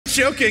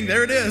joking.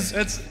 There it is.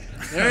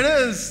 There it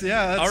is.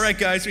 Yeah. All right,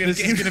 guys. This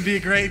is going to be a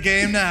great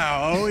game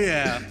now. Oh,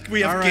 yeah.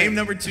 We have game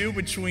number 2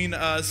 between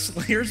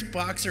Slayer's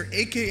Boxer,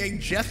 a.k.a.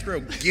 Jethro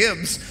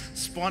Gibbs,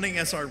 spawning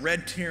as our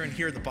red Terran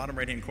here at the bottom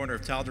right-hand corner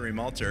of Tal'Darim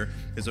Altar.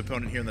 His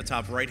opponent here in the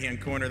top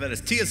right-hand corner, that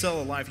is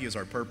TSL Alive. He is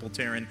our purple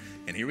Terran.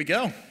 And here we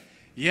go.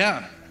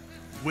 Yeah.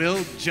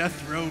 Will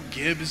Jethro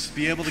Gibbs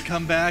be able to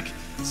come back,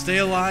 stay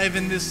alive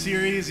in this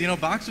series? You know,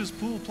 Boxer's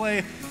pool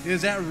play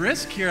is at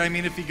risk here. I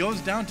mean, if he goes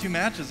down 2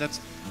 matches, that's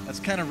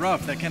kind of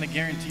rough. That kind of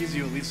guarantees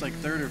you at least like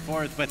 3rd or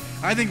 4th. But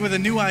I think with a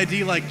new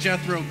ID like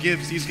Jethro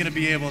Gibbs, he's going to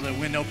be able to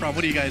win no problem.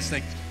 What do you guys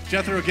think?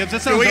 Jethro Gibbs?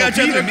 That sounds we got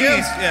Jethro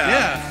Gibbs.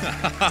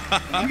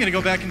 Yeah. I'm going to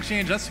go back and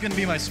change. That's going to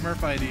be my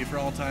Smurf ID for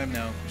all time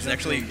now. It's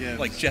actually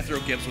like Jethro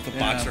Gibbs with a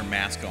boxer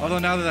mask on. Although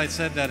now that I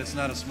said that, it's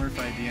not a Smurf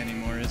ID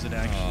anymore, is it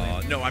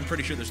actually? No, I'm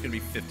pretty sure there's going to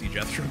be 50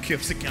 Jethro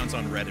Gibbs accounts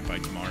on Reddit by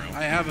tomorrow.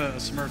 I have a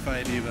Smurf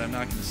ID, but I'm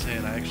not going to say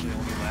it. I actually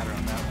own the ladder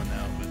on that one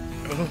now.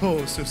 But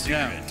oh, so secret.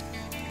 Yeah,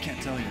 I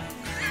can't tell you.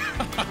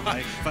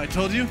 If I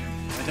told you,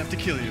 I'd have to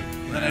kill you.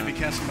 And then I'd be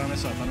casting by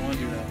myself. I don't want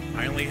to do that.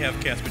 I only have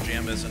Cast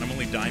Pajamas, and I'm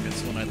only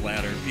diamonds when I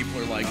ladder.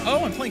 People are like,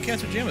 oh, I'm playing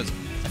Cast Pajamas.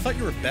 I thought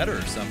you were better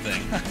or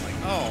something. I'm like,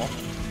 oh.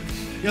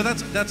 You know,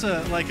 that's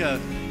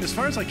as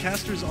far as like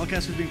casters, all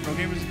casters being pro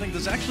gamers and things,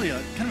 there's actually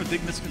a kind of a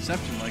big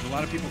misconception. Like a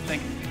lot of people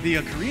think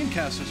the Korean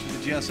casters for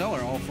the GSL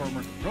are all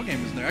former pro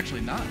gamers, and they're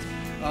actually not.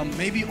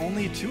 Maybe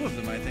only 2 of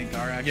them, I think,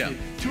 are actually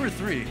 2 or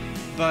 3.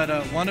 But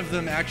one of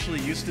them actually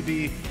used to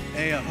be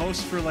a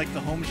host for like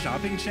the home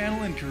shopping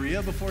channel in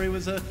Korea before he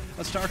was a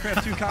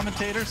StarCraft 2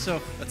 commentator.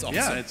 So that's awesome.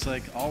 Yeah, it's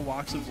like all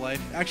walks of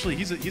life. Actually,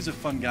 he's a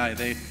fun guy.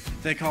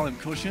 They call him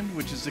Koshin,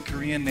 which is the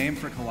Korean name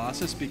for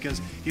Colossus because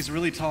he's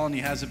really tall and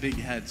he has a big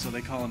head, so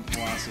they call him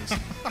Colossus.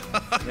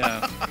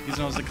 Yeah, he's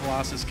known as the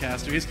Colossus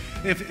caster.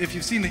 If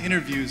you've seen the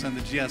interviews on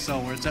the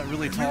GSL where it's that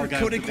really tall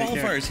guy with the big hair.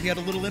 Qualifiers, he had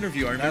a little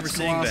interview. I remember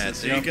seeing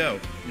Colossus, that. There you go.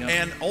 Yep.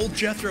 And old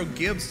Jethro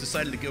Gibbs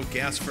decided to go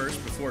gas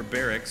first before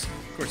Barracks.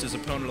 Of course, his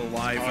opponent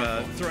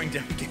Alive throwing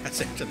down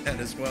gas after that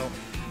as well.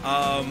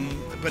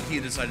 But he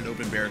decided to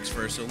open Barracks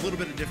first, so a little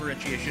bit of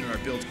differentiation in our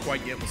builds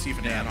quite yet. We'll see if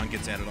an add-on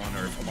gets added on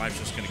or if Alive's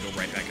just going to go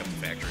right back up the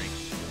factory.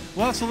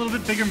 Well, it's a little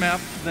bit bigger map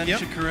than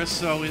Shakuras,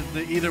 so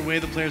either way,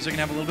 the players are going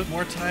to have a little bit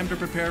more time to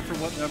prepare for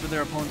whatever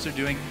their opponents are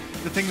doing.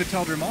 The thing with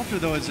Tal'Darim Altar,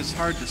 though, is it's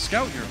hard to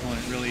scout your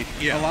opponent, really.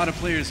 Yeah. A lot of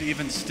players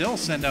even still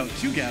send out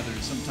 2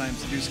 gatherers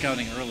sometimes to do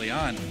scouting early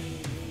on.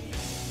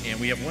 And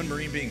we have 1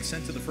 Marine being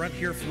sent to the front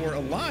here for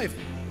Alive,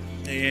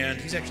 and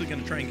he's actually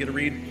going to try and get a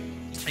read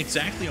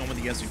exactly on when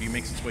the SUV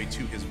makes its way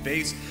to his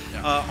base.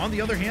 Yeah. On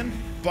the other hand,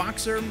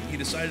 Boxer, he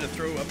decided to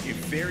throw up a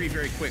very,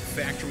 very quick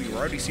factory. We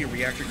already see a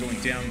reactor going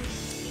down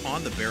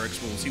on the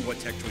barracks. We'll see what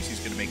tech choice he's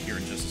going to make here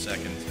in just a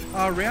second.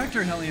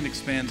 Reactor Hellion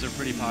expands are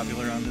pretty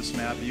popular on this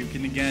map. You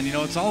can, again, you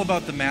know, it's all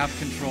about the map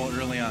control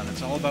early on.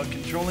 It's all about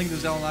controlling the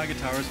Xel'Naga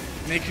towers,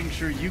 making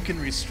sure you can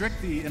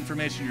restrict the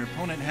information your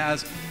opponent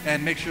has,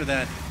 and make sure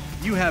that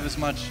you have as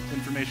much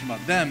information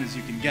about them as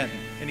you can get.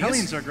 And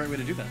Hellions are a great way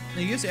to do that.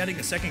 And he is adding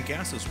a second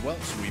gas as well,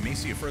 so we may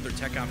see a further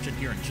tech option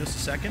here in just a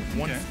second.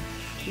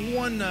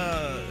 One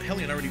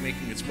Hellion already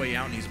making its way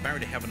out, and he's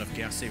about to have enough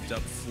gas saved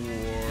up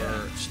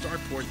for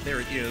Starport. There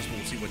it is.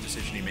 We'll see what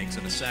decision he makes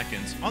in a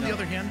second. On the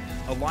other hand,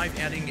 Alive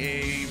adding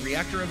a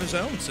reactor of his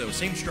own, so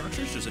same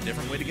structures, just a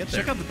different way to get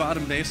there. Check out the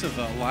bottom base of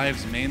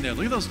Alive's main there.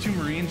 Look at those 2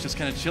 Marines just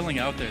kind of chilling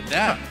out there.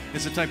 That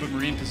is the type of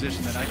Marine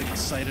position that I get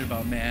excited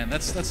about, man.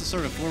 That's the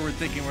sort of forward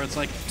thinking where it's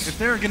like, if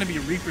there are going to be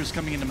Reapers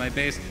coming into my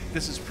base,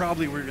 this is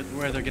probably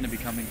where they're going to be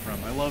coming from.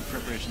 I love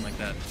preparation like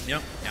that.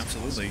 Yep,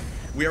 absolutely.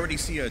 We already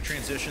see a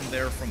transition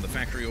there from the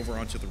factory over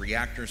onto the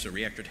reactor, so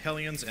reactored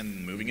Hellions,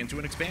 and moving into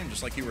an expand,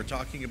 just like you were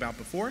talking about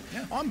before.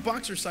 Yeah. On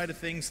Boxer's side of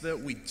things, though,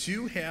 we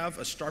do have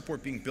a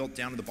starport being built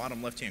down in the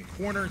bottom left-hand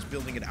corner. It's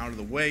building it out of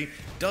the way.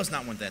 Does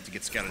not want that to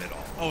get scouted at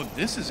all. Oh,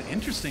 this is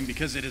interesting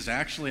because it is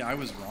actually, I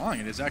was wrong.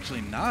 It is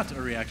actually not a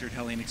reactored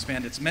Hellion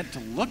expand. It's meant to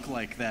look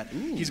like that.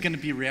 Ooh. He's going to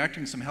be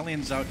reactoring some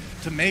Hellions out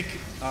to make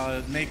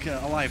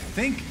Alive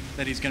think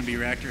that he's going to be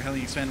reactor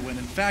Hellion expand when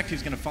in fact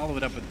he's going to follow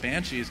it up with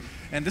Banshees.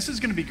 And this is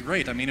going to be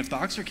great. I mean, if the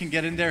Oxer can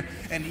get in there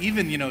and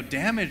even, you know,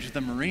 damage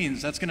the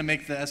Marines, that's going to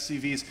make the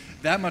SCVs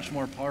that much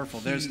more powerful.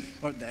 There's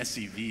or the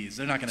SCVs.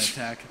 They're not going to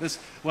attack this.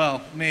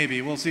 Well,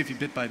 maybe we'll see if he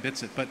bit by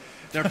bits it, but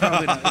they're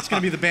probably not. It's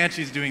going to be the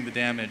Banshees doing the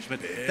damage. But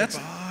that's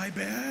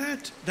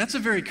a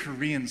very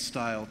Korean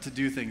style to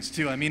do things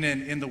too. I mean,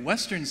 in the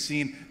Western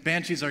scene,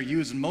 Banshees are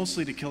used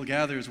mostly to kill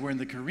gatherers, where in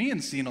the Korean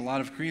scene, a lot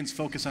of Koreans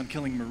focus on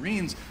killing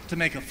Marines to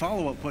make a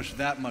follow-up push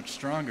that much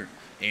stronger.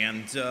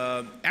 And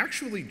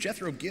actually,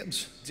 Jethro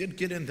Gibbs did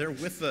get in there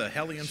with the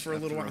Hellion for a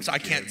little while. So I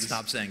can't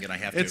stop saying it. I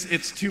have to.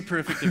 It's too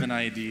perfect of an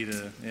ID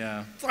to,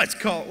 yeah. Let's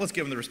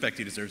give him the respect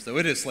he deserves, though.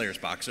 It is Slayer's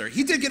Boxer.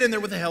 He did get in there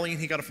with the Hellion.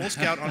 He got a full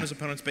scout on his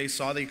opponent's base,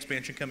 saw the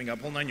expansion coming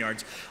up, whole 9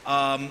 yards.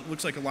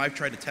 Looks like Alive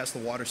tried to test the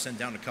waters spotter sent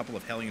down a couple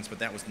of Hellions, but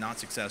that was not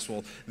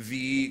successful.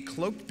 The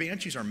cloaked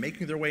Banshees are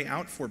making their way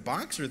out for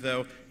Boxer,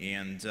 though,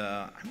 and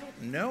I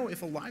don't know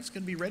if Alive's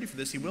going to be ready for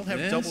this. He will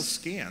have double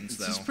scans,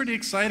 though. This is pretty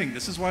exciting.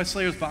 This is why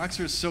Slayer's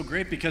Boxer is so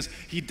great, because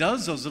he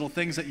does those little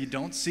things that you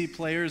don't see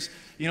players,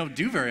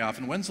 do very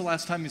often. When's the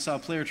last time you saw a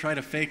player try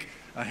to fake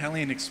a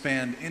Hellion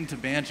expand into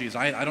Banshees?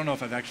 I don't know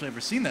if I've actually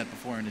ever seen that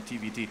before in a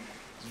TVT.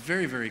 It's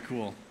very, very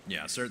cool.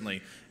 Yeah,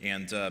 certainly.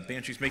 And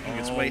Banshee's making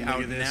its way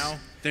out now.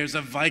 There's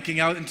a Viking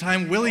out in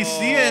time. Will he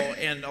see it?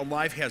 And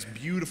Alive has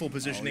beautiful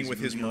positioning with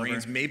his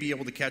Marines. May be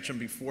able to catch him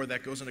before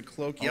that goes into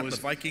cloak. Yep, the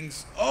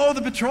Vikings. Oh,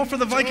 the patrol for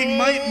the Viking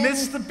might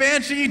miss the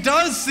Banshee. He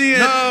does see it.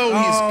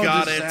 No, he's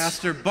got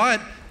disaster. But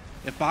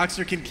if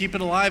Boxer can keep it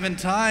alive in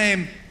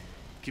time,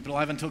 keep it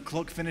alive until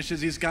cloak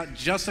finishes. He's got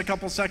just a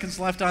couple seconds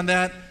left on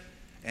that.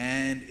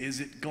 And is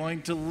it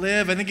going to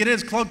live? I think it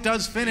is. Cloak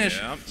does finish.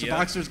 So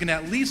Boxer's going to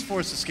at least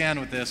force a scan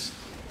with this.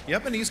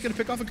 Yep, and he's going to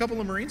pick off a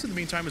couple of Marines in the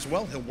meantime as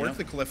well. He'll work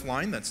the cliff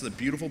line. That's the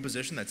beautiful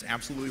position. That's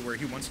absolutely where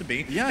he wants to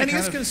be. Yeah, and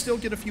he's going to still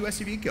get a few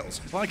SCV kills.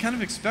 Well, I kind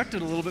of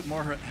expected a little bit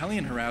more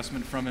Hellion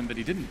harassment from him, but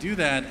he didn't do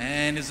that.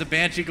 And is the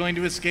Banshee going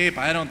to escape?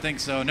 I don't think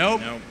so.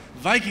 Nope.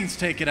 Vikings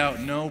take it out,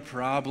 no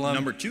problem.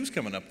 Number 2's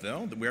coming up,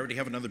 though. We already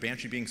have another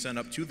Banshee being sent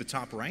up to the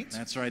top right.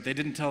 That's right. They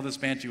didn't tell this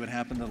Banshee what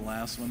happened to the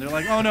last one. They're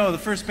like, oh no, the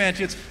first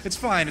Banshee, it's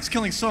fine. It's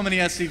killing so many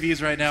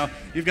SCVs right now.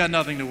 You've got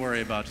nothing to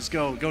worry about. Just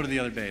go to the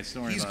other base.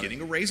 Don't worry about it. He's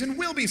getting a raise and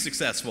will be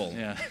successful.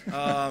 Yeah.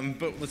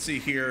 But let's see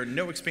here.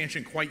 No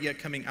expansion quite yet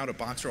coming out of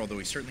Boxer, although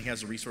he certainly has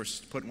the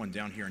resources to put one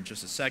down here in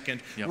just a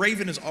second.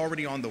 Raven is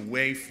already on the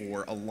way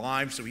for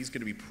Alive, so he's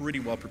going to be pretty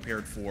well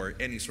prepared for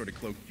any sort of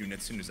cloaked unit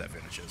as soon as that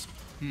finishes.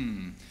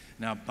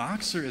 Now,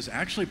 Boxer is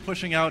actually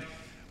pushing out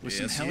with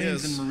some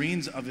Hellions and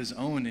Marines of his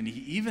own, and he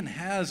even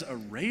has a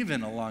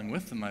Raven along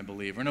with them, I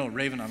believe. Or no, a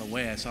Raven on the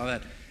way. I saw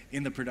that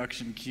in the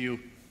production queue.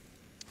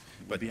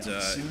 But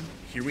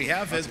here we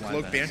have it.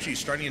 Cloak Banshee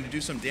starting to do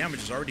some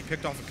damage. Has already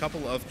picked off a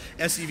couple of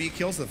SCV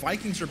kills. The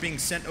Vikings are being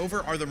sent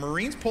over. Are the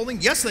Marines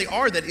pulling? Yes, they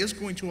are. That is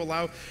going to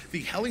allow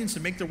the Hellions to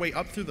make their way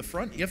up through the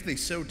front if they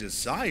so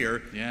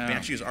desire.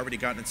 Banshee has already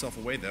gotten itself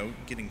away, though,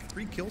 getting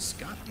 3 kills.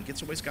 And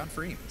gets away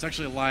scot-free. It's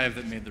actually Alive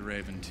that made the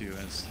Raven, too,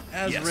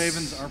 as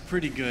Ravens are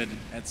pretty good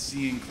at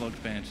seeing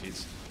cloaked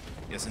Banshees.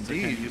 Yes,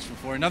 indeed. Useful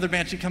for another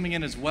Banshee coming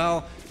in as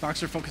well.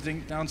 Boxer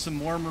focusing down some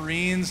more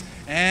Marines,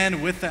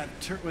 and with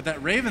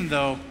that Raven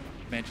though,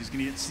 Banshee's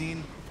gonna get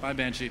seen by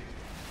Banshee.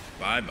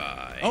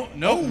 Bye-bye. Oh,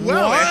 no. Oh,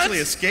 well, actually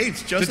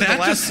escaped just in the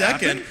last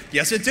second.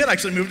 Yes, it did.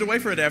 Actually moved away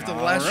for it after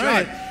the last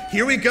shot.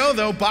 Here we go,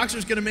 though.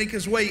 Boxer's going to make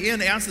his way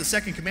in as the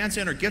second command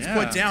center gets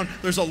put down.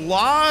 There's a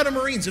lot of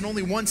Marines and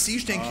only one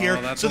siege tank here.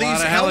 So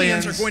these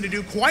Hellions are going to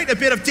do quite a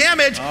bit of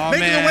damage, making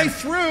their way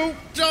through.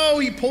 Oh,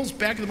 he pulls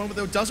back at the moment,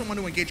 though. Doesn't want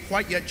to engage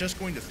quite yet. Just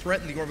going to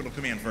threaten the orbital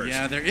command first.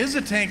 Yeah, there is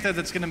a tank there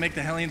that's going to make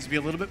the Hellions be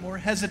a little bit more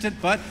hesitant,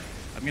 but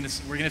we're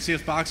going to see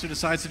if Boxer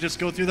decides to just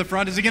go through the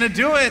front. Is he going to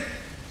do it?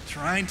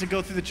 Trying to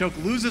go through the choke,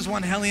 loses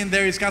one Hellion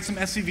there. He's got some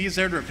SCVs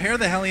there to repair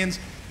the Hellions.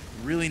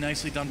 Really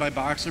nicely done by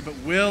Boxer, but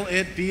will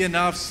it be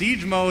enough?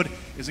 Siege mode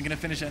isn't going to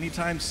finish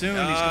anytime soon.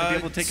 He's going to be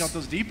able to take out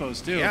those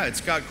depots, too. Yeah,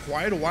 it's got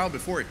quite a while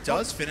before it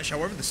does finish.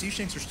 However, the siege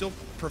tanks are still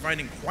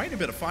providing quite a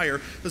bit of fire.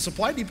 The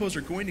supply depots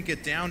are going to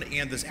get down,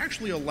 and this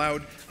actually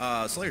allowed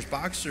Slayer's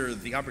Boxer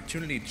the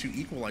opportunity to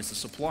equalize the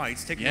supply.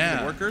 It's taking over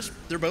the workers.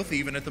 They're both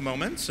even at the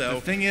moment. So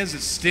the thing is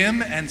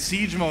Stim and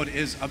siege mode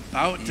is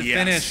about to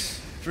finish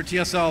for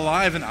TSL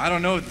Alive, and I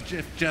don't know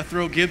if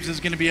Jethro Gibbs is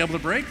going to be able to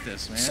break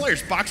this, man.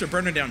 Slayer's Boxer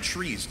burning down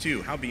trees,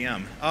 too. How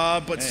BM.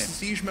 But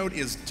siege mode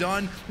is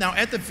done. Now,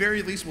 at the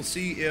very least, we'll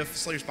see if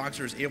Slayer's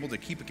Boxer is able to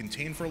keep it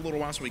contained for a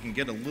little while so we can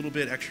get a little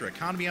bit extra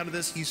economy out of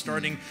this. He's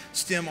starting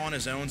Stim on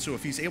his own, so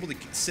if he's able to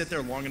sit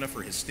there long enough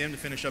for his Stim to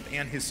finish up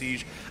and his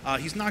siege,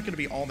 he's not going to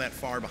be all that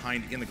far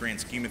behind in the grand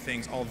scheme of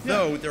things,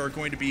 although there are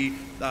going to be,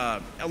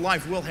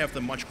 Alive will have the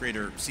much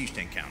greater siege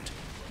tank count.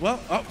 Well,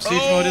 siege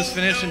mode is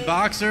finished, and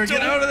Boxer,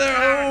 get out of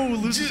there! Oh,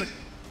 loses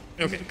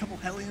a couple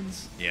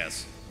Hellions.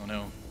 Yes. Oh,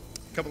 no.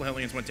 A couple of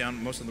Hellions went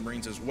down, most of the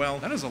Marines as well.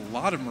 That is a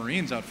lot of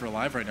Marines out for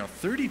Alive right now.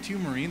 32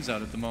 Marines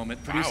out at the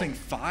moment, producing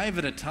 5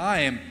 at a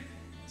time.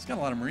 It's got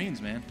a lot of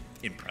Marines, man.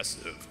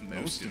 Impressive.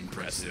 Most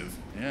impressive.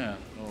 Yeah.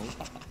 Oh.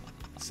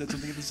 Said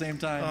something at the same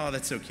time. Oh,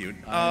 that's so cute.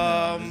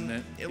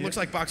 It looks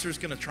like Boxer is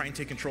going to try and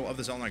take control of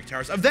the Zelnark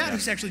Towers. Of that,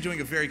 he's actually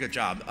doing a very good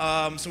job.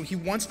 So he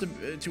wants to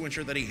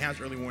ensure that he has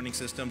early warning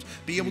systems,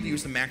 be able to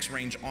use the max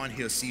range on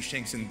his siege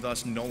tanks, and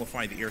thus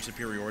nullify the air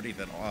superiority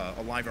that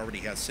Alive already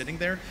has sitting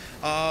there.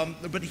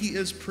 But he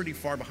is pretty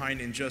far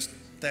behind in just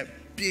that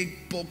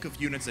big bulk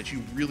of units that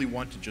you really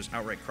want to just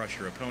outright crush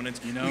your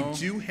opponents. We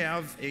do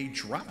have a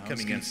drop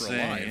coming in for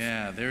Alive.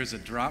 Yeah, there's a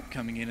drop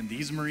coming in, and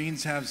these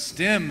Marines have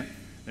Stim.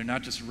 They're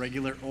not just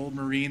regular old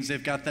Marines.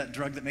 They've got that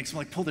drug that makes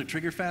them pull their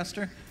trigger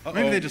faster.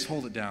 Maybe they just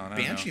hold it down.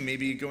 Banshee may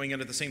be going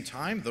in at the same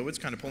time, though it's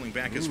kind of pulling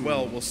back as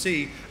well. We'll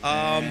see.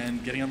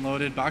 And getting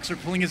unloaded. Boxer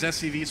pulling his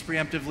SCVs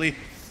preemptively.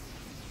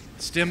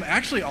 Stim,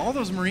 actually, all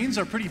those Marines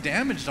are pretty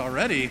damaged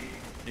already.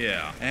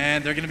 Yeah.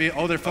 And they're going to be,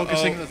 they're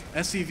focusing the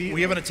SCV.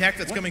 We have an attack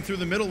that's coming through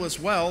the middle as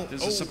well.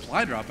 There's a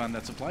supply drop on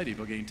that supply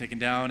depot getting taken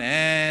down.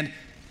 And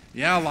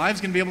yeah,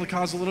 Live's going to be able to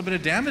cause a little bit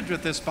of damage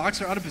with this.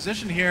 Boxer out of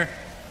position here.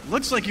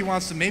 Looks like he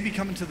wants to maybe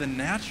come into the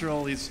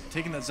natural. He's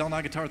taking that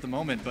Zelnagatar at the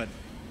moment, but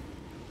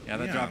yeah,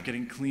 that drop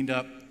getting cleaned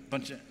up.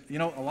 A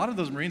lot of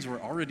those Marines were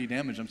already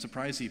damaged. I'm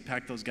surprised he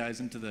packed those guys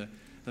into the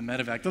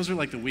medevac. Those are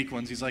like the weak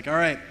ones. He's like, all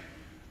right,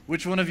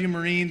 which one of you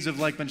Marines have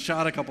like been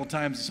shot a couple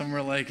times? And some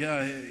were like,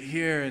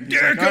 here. And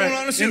he's like, going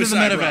on a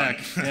suicide into the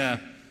medevac. Yeah.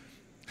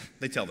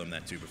 They tell them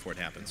that too before it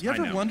happens. You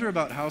ever wonder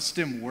about how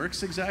Stim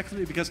works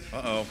exactly? Because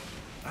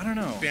I don't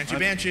know.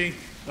 Banshee.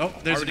 Oh,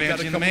 there's already a Banshee got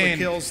a in the couple main. of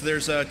kills.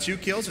 There's 2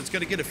 kills. It's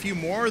going to get a few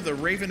more. The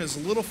Raven is a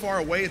little far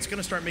away. It's going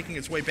to start making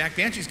its way back.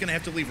 Banshee's going to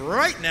have to leave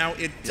right now.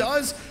 It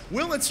does.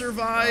 Will it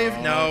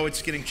survive? No,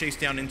 it's getting chased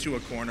down into a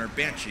corner.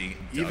 Banshee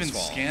does even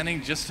fall.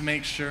 Scanning just to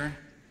make sure.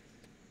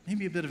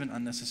 Maybe a bit of an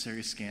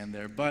unnecessary scan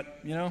there, but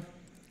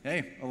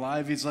hey,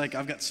 Alive. He's like,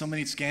 I've got so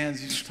many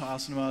scans. He's just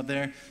tossing them out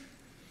there.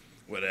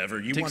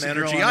 Whatever. You Takes want a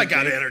girl energy? on I a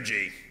got date.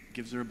 energy.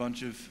 Gives her a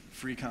bunch of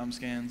free comm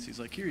scans. He's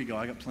like, here you go.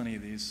 I got plenty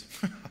of these.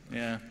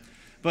 Yeah.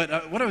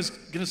 But what I was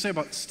going to say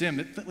about Stim,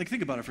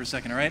 think about it for a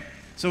second, all right?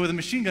 So with a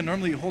machine gun,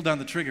 normally you hold down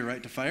the trigger,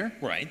 right, to fire?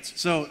 Right.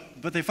 So,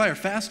 but they fire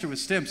faster with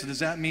Stim, so does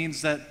that mean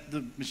that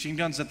the machine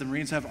guns that the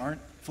Marines have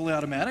aren't fully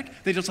automatic?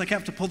 They just like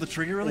have to pull the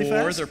trigger really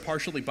fast? Or they're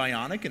partially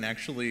bionic and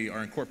actually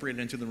are incorporated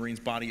into the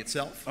Marine's body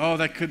itself. Oh,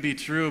 that could be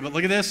true. But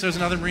look at this. There's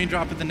another Marine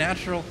drop at the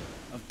natural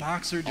of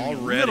Boxer doing a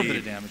little bit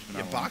of damage.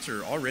 But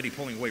Boxer already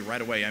pulling away right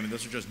away. I mean,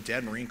 those are just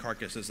dead Marine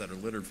carcasses that are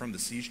littered from the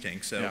siege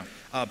tank. So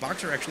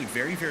Boxer actually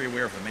very, very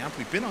aware of the map.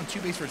 We've been on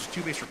 2-base versus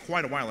 2-base for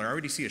quite a while. I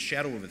already see a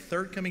shadow of a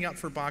third coming out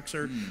for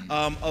Boxer.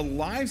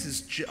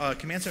 Alive's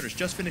command center is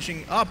just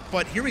finishing up,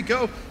 but here we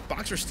go.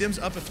 Boxer stims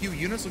up a few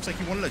units. Looks like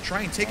he wanted to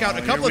try and take out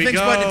a couple of things,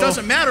 but it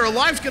doesn't matter.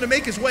 Alive's going to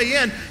make his way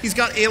in. He's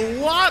got a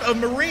lot of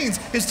Marines.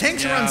 His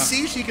tanks are on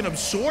siege. He can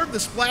absorb the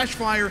splash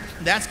fire.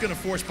 That's going to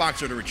force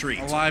Boxer to retreat.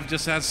 Alive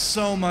just has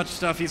so much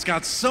stuff. He's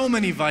got so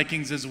many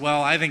Vikings as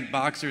well. I think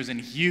Boxer is in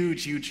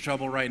huge, huge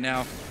trouble right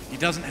now. He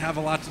doesn't have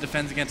a lot to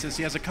defend against this.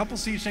 He has a couple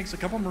siege tanks, a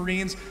couple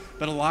Marines,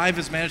 but Alive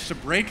has managed to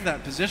break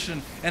that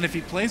position. And if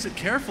he plays it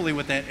carefully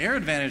with that air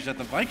advantage that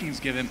the Vikings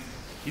give him,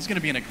 he's going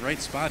to be in a great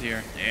spot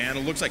here. And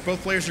it looks like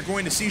both players are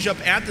going to siege up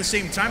at the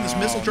same time. This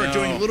missile turret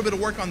doing a little bit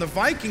of work on the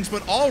Vikings,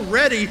 but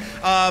already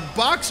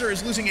Boxer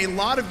is losing a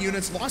lot of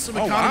units, lost some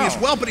economy as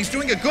well, but he's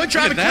doing a good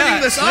job of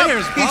cleaning this up.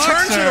 He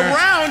turns it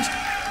around,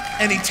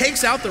 and he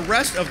takes out the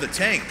rest of the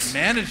tanks.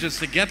 Manages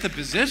to get the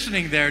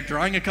positioning there,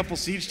 drawing a couple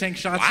siege tank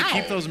shots to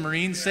keep those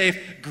Marines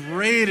safe.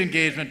 Great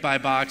engagement by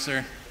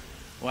Boxer.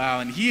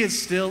 Wow, and he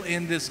is still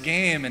in this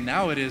game, and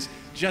now it is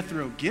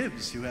Jethro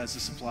Gibbs who has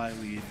the supply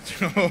lead.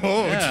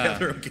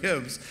 Jethro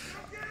Gibbs.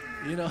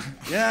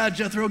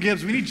 Jethro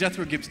Gibbs. We need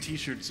Jethro Gibbs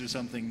t-shirts or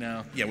something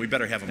now. Yeah, we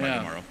better have him by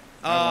tomorrow.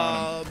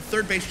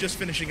 Third base just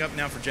finishing up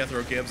now for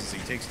Jethro Gibbs as he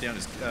takes down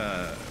his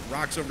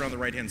rocks over on the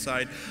right-hand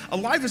side.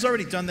 Alive has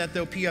already done that,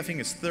 though, PFing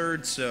his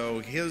third, so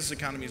his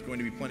economy is going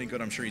to be plenty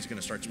good. I'm sure he's going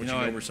to start switching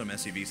over some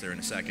SCVs there in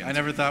a second. I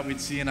never thought we'd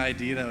see an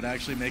ID that would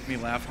actually make me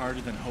laugh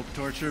harder than Hope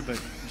Torture,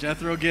 but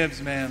Jethro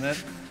Gibbs, man,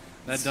 that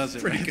does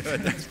it. Pretty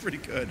good. That's pretty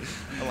good.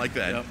 I like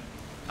that.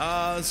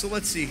 Yep. So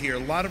let's see here. A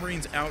lot of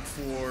Marines out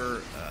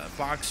for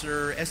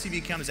Boxer.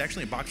 SCV count is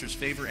actually in Boxer's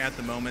favor at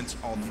the moment,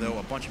 although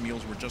a bunch of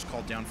mules were just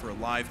called down for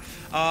Alive.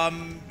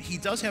 He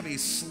does have a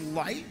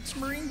slight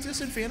Marine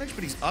disadvantage,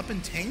 but he's up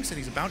in tanks, and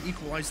he's about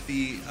equalized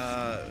the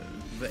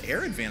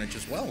air advantage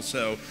as well.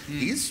 So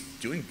he's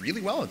doing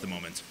really well at the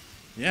moment.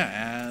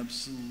 Yeah,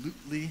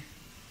 absolutely.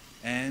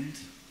 And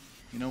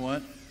you know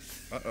what?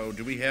 Uh-oh,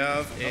 do we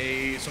have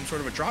some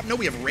sort of a drop? No,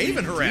 we have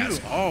Raven harass.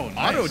 Oh,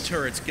 nice. Auto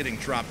turrets getting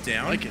dropped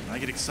down. I like it. I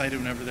get excited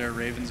whenever there are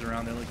Ravens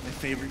around. They're like my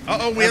favorite.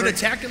 We had an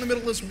attack in the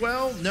middle as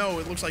well. No,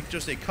 it looks like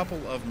just a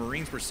couple of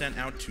Marines were sent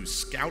out to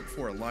scout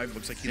for Alive.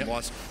 Looks like he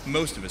lost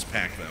most of his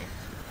pack,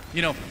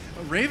 though.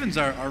 Ravens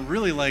are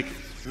really like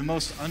the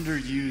most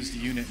underused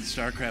unit in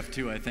StarCraft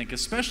 2, I think,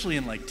 especially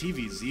in like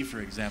TVZ, for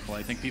example.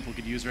 I think people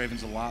could use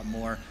Ravens a lot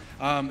more.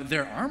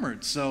 They're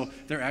armored, so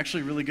they're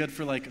actually really good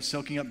for like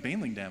soaking up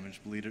Baneling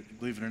damage, believe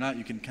it or not.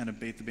 You can kind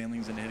of bait the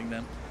Banelings into hitting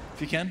them.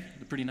 If you can,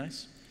 they're pretty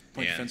nice.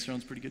 Point defense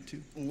drone's pretty good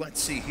too.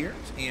 Let's see here,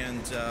 and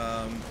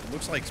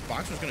looks like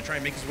Boxer's going to try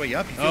and make his way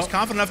up. He feels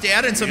confident enough to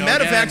add in some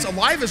medevacs.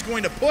 Alive is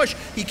going to push.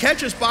 He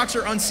catches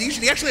Boxer unsieged,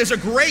 and he actually has a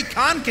great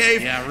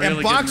concave,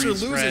 and Boxer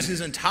loses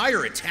his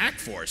entire attack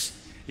force.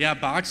 Yeah,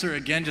 Boxer,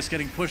 again, just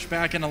getting pushed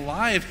back, and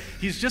Alive,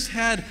 he's just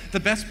had the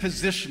best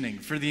positioning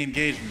for the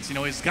engagements.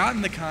 He's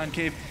gotten the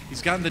concave,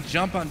 he's gotten the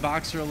jump on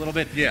Boxer a little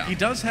bit. Yeah. He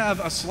does have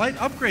a slight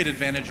upgrade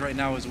advantage right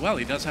now as well.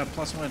 He does have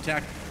 +1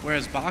 attack,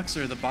 whereas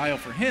Boxer, the bio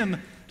for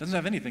him, doesn't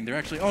have anything. They're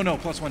actually, oh no,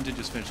 +1 did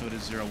just finish, so it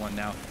is 0-1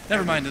 now.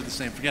 Never mind, they're the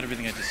same. Forget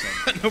everything I just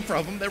said. No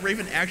problem. That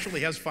Raven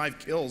actually has 5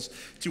 kills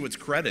to its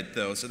credit,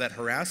 though, so that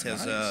harass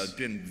has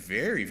been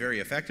very,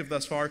 very effective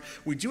thus far.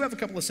 We do have a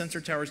couple of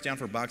sensor towers down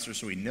for Boxer,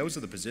 so he knows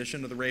of the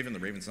position of the Raven. The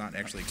Raven's not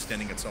actually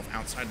extending itself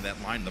outside of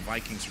that line. The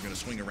Vikings are going to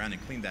swing around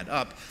and clean that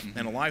up.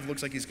 And Alive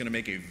looks like he's going to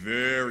make a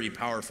very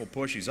powerful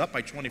push. He's up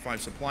by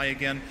 25 supply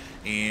again,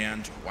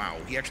 and wow,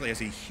 he actually has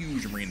a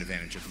huge Marine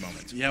advantage at the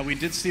moment. Yeah, we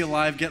did see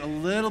Alive get a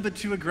little bit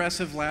too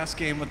aggressive last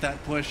game with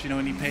that push,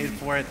 and he paid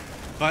for it.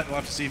 But we'll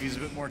have to see if he's a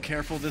bit more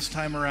careful this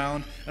time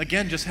around.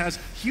 Again, just has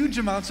huge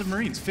amounts of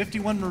Marines,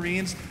 51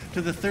 Marines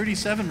to the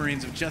 37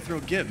 Marines of Jethro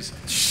Gibbs.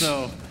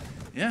 So,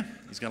 yeah,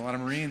 he's got a lot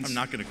of Marines. I'm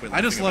not going to quit. I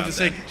just love to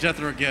say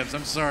Jethro Gibbs.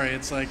 I'm sorry.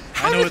 It's like,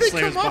 how I know did it's they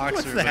Slayer's come up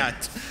Boxer. With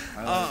that?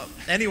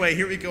 Anyway,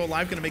 here we go.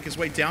 Alive going to make his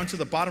way down to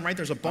the bottom right.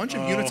 There's a bunch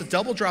of units, a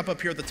double drop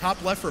up here at the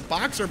top left for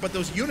Boxer, but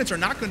those units are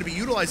not going to be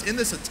utilized in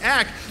this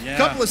attack. A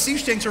couple of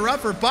siege tanks are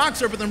up for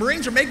Boxer, but the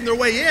Marines are making their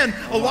way in.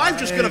 Alive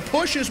just going to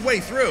push his way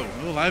through.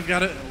 Ooh,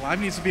 Alive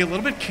needs to be a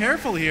little bit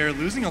careful here.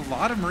 Losing a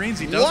lot of Marines.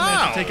 He does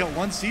manage to take out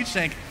 1 siege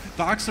tank.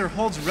 Boxer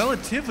holds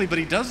relatively, but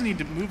he does need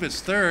to move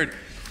his third.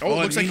 Oh,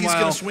 it looks like he's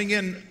going to swing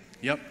in.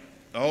 Yep.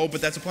 Oh,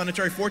 but that's a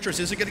planetary fortress.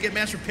 Is it going to get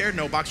mass repaired?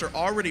 No, Boxer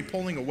already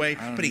pulling away,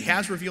 but he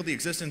has revealed the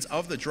existence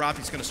of the drop.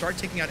 He's going to start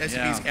taking out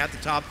SCVs at the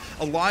top.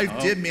 Alive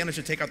did manage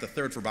to take out the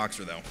third for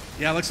Boxer, though.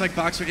 Yeah, looks like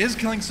Boxer is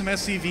killing some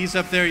SCVs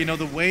up there.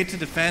 The way to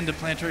defend a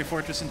planetary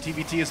fortress in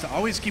TVT is to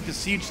always keep a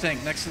siege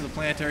tank next to the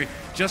planetary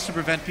just to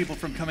prevent people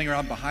from coming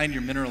around behind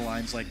your mineral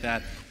lines like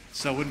that.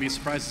 So wouldn't be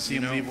surprised to see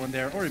him leave one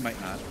there, or he might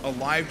not.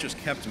 Alive just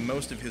kept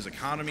most of his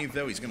economy,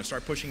 though. He's going to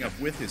start pushing up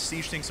with his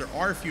siege tanks. There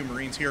are a few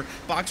Marines here.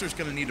 Boxer's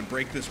going to need to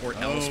break this or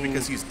else,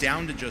 because he's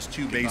down to just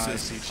 2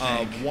 bases.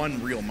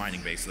 1 real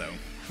mining base, though.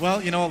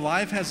 Well,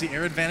 Alive has the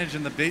air advantage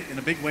in a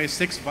big way.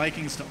 6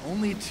 Vikings to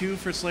only 2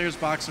 for Slayer's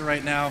Boxer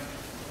right now.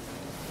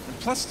 And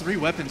 +3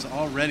 weapons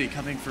already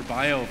coming for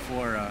bio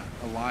for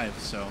Alive,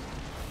 so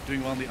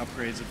doing well in the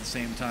upgrades at the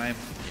same time.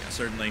 Yeah,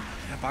 certainly.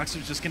 Yeah,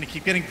 Boxer's just going to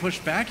keep getting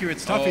pushed back here.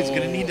 It's tough. He's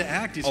going to need to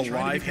act. He's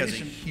Alive has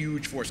a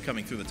huge force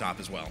coming through the top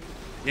as well.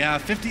 Yeah,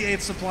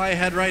 58 supply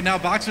ahead right now.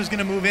 Boxer's going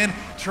to move in,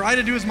 try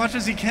to do as much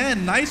as he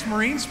can. Nice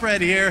Marine spread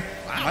here.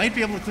 Might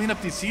be able to clean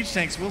up these siege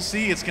tanks. We'll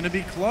see. It's going to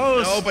be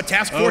close. Oh, but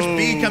Task Force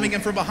B coming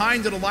in from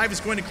behind, and Alive is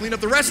going to clean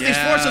up the rest of these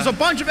forces. A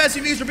bunch of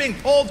SCVs are being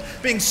pulled,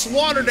 being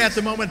slaughtered at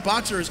the moment.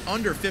 Boxer is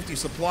under 50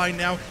 supply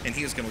now, and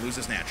he is going to lose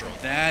his natural.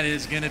 That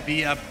is going to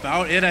be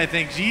about it, I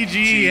think.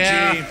 GG.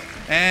 Yeah.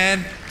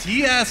 And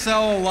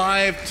TSL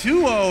Alive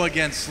 2-0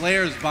 against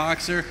Slayer's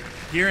Boxer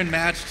here in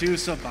match 2.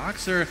 So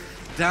Boxer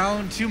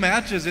down 2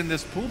 matches in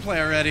this pool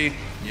play already.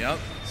 Yep.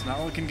 It's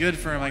not looking good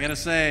for him, I gotta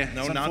say.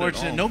 No, it's not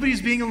unfortunate. at all.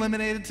 Nobody's being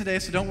eliminated today,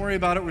 so don't worry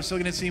about it. We're still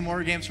gonna see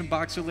more games from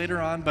Boxer later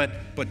on, but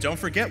don't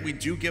forget, we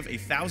do give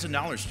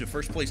 $1,000 to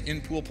first place in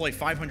pool play,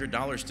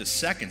 $500 to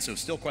second, so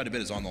still quite a bit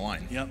is on the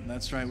line. Yep,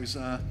 that's right. We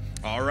saw.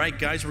 All right,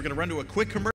 guys, we're gonna run to a quick commercial.